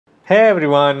Hey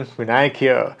everyone, Vinayak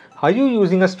here. Are you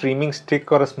using a streaming stick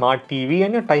or a smart TV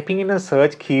and you're typing in a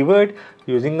search keyword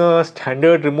using a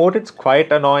standard remote? It's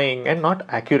quite annoying and not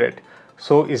accurate.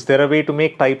 So is there a way to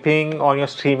make typing on your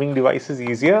streaming devices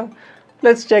easier?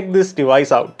 Let's check this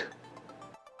device out.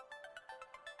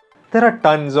 There are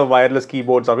tons of wireless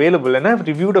keyboards available and I've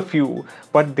reviewed a few,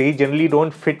 but they generally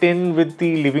don't fit in with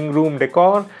the living room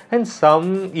decor, and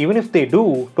some, even if they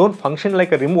do, don't function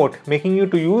like a remote, making you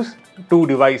to use two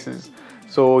devices.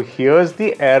 So here's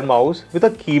the Air Mouse with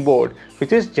a keyboard,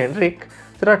 which is generic.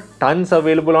 There are tons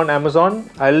available on Amazon.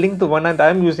 I'll link the one that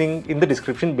I'm using in the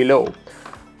description below.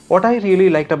 What I really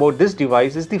liked about this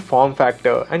device is the form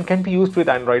factor and can be used with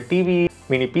Android TV,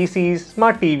 mini PCs,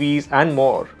 smart TVs and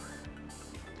more.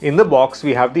 In the box,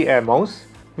 we have the Air Mouse,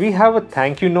 we have a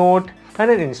thank you note and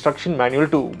an instruction manual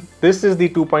too. This is the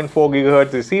 2.4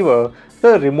 GHz receiver.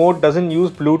 The remote doesn't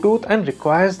use Bluetooth and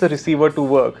requires the receiver to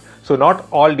work. So not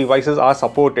all devices are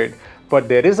supported, but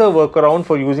there is a workaround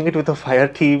for using it with a Fire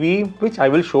TV, which I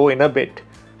will show in a bit.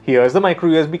 Here's the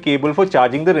micro USB cable for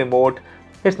charging the remote.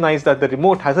 It's nice that the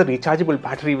remote has a rechargeable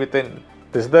battery within.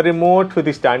 This is the remote with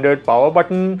the standard power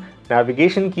button,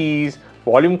 navigation keys,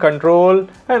 volume control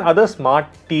and other smart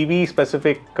TV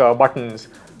specific buttons.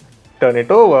 Turn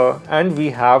it over and we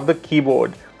have the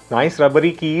keyboard. Nice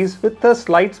rubbery keys with a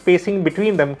slight spacing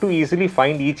between them to easily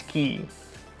find each key.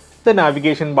 The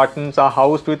navigation buttons are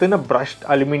housed within a brushed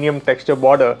aluminium texture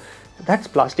border. That's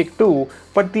plastic too,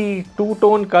 but the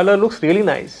two-tone color looks really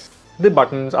nice. The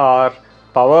buttons are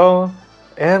power,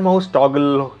 Air Mouse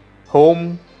toggle,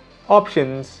 home,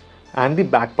 options and the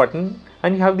back button,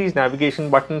 and you have these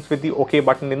navigation buttons with the OK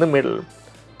button in the middle.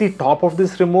 The top of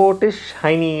this remote is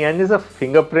shiny and is a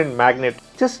fingerprint magnet.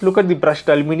 Just look at the brushed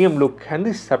aluminium look, and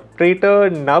the separator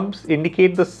nubs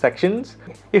indicate the sections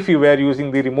if you were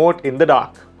using the remote in the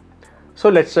dark. So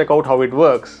let's check out how it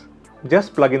works.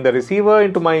 Just plug in the receiver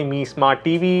into my Mi Smart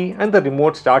TV and the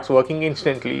remote starts working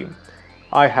instantly.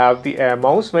 I have the Air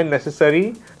Mouse when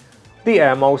necessary. The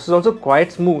Air Mouse is also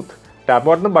quite smooth. Tap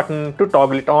on the button to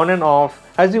toggle it on and off.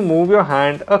 As you move your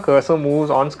hand, a cursor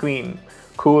moves on screen.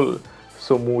 Cool.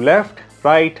 So move left,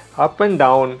 right, up and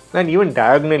down, and even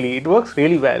diagonally, it works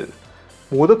really well.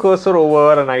 Move the cursor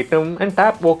over an item and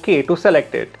tap OK to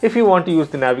select it. If you want to use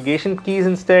the navigation keys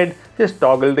instead, just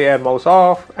toggle the Air Mouse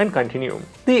off and continue.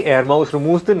 The Air Mouse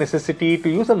removes the necessity to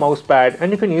use a mouse pad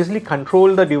and you can easily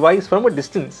control the device from a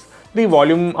distance. The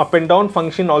volume up and down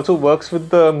function also works with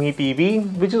the Mi TV,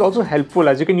 which is also helpful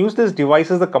as you can use this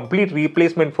device as a complete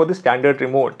replacement for the standard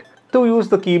remote. To use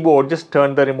the keyboard, just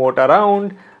turn the remote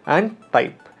around and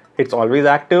type. It's always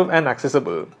active and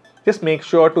accessible. Just make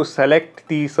sure to select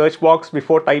the search box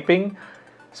before typing.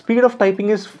 Speed of typing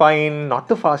is fine, not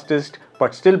the fastest,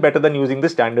 but still better than using the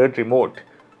standard remote.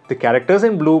 The characters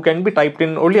in blue can be typed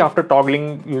in only after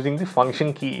toggling using the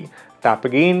function key. Tap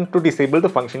again to disable the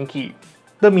function key.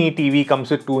 The Mi TV comes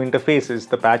with two interfaces,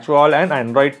 the patch wall and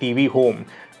Android TV Home.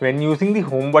 When using the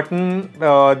home button,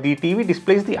 the TV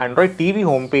displays the Android TV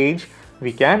home page.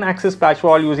 We can access patch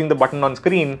wall using the button on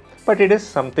screen, but it is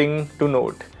something to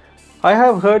note. I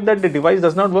have heard that the device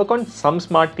does not work on some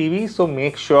smart TVs, so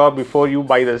make sure before you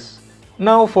buy this.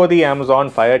 Now for the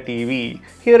Amazon Fire TV.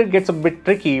 Here it gets a bit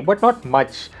tricky, but not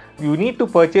much. You need to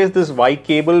purchase this Y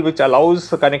cable which allows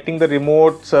connecting the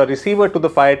remote's receiver to the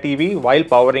Fire TV while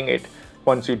powering it.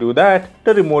 Once you do that,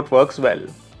 the remote works well.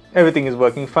 Everything is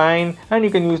working fine and you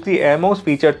can use the Air Mouse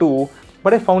feature too,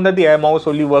 but I found that the Air Mouse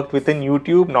only worked within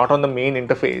YouTube, not on the main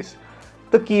interface.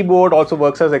 The keyboard also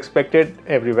works as expected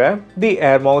everywhere. The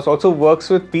Air Mouse also works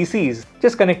with PCs.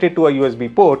 Just connect it to a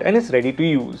USB port and it's ready to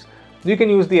use. You can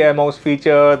use the Air Mouse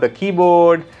feature, the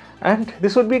keyboard, and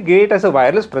this would be great as a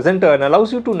wireless presenter and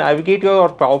allows you to navigate your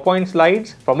PowerPoint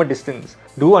slides from a distance.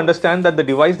 Do understand that the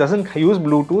device doesn't use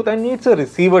Bluetooth and needs a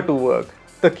receiver to work.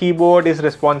 The keyboard is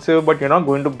responsive, but you're not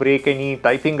going to break any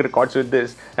typing records with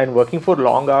this, and working for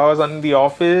long hours on the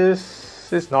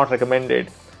office is not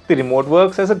recommended. The remote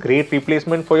works as a great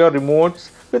replacement for your remotes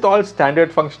with all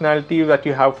standard functionality that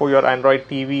you have for your Android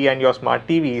TV and your smart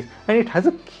TVs, and it has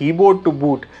a keyboard to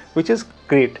boot, which is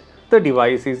great. The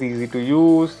device is easy to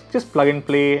use, just plug and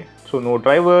play, so no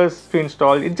drivers to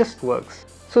install, it just works.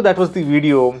 So that was the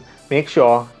video. Make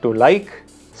sure to like,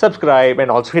 subscribe and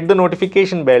also hit the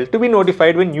notification bell to be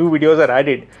notified when new videos are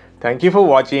added. Thank you for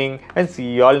watching and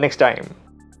see you all next time.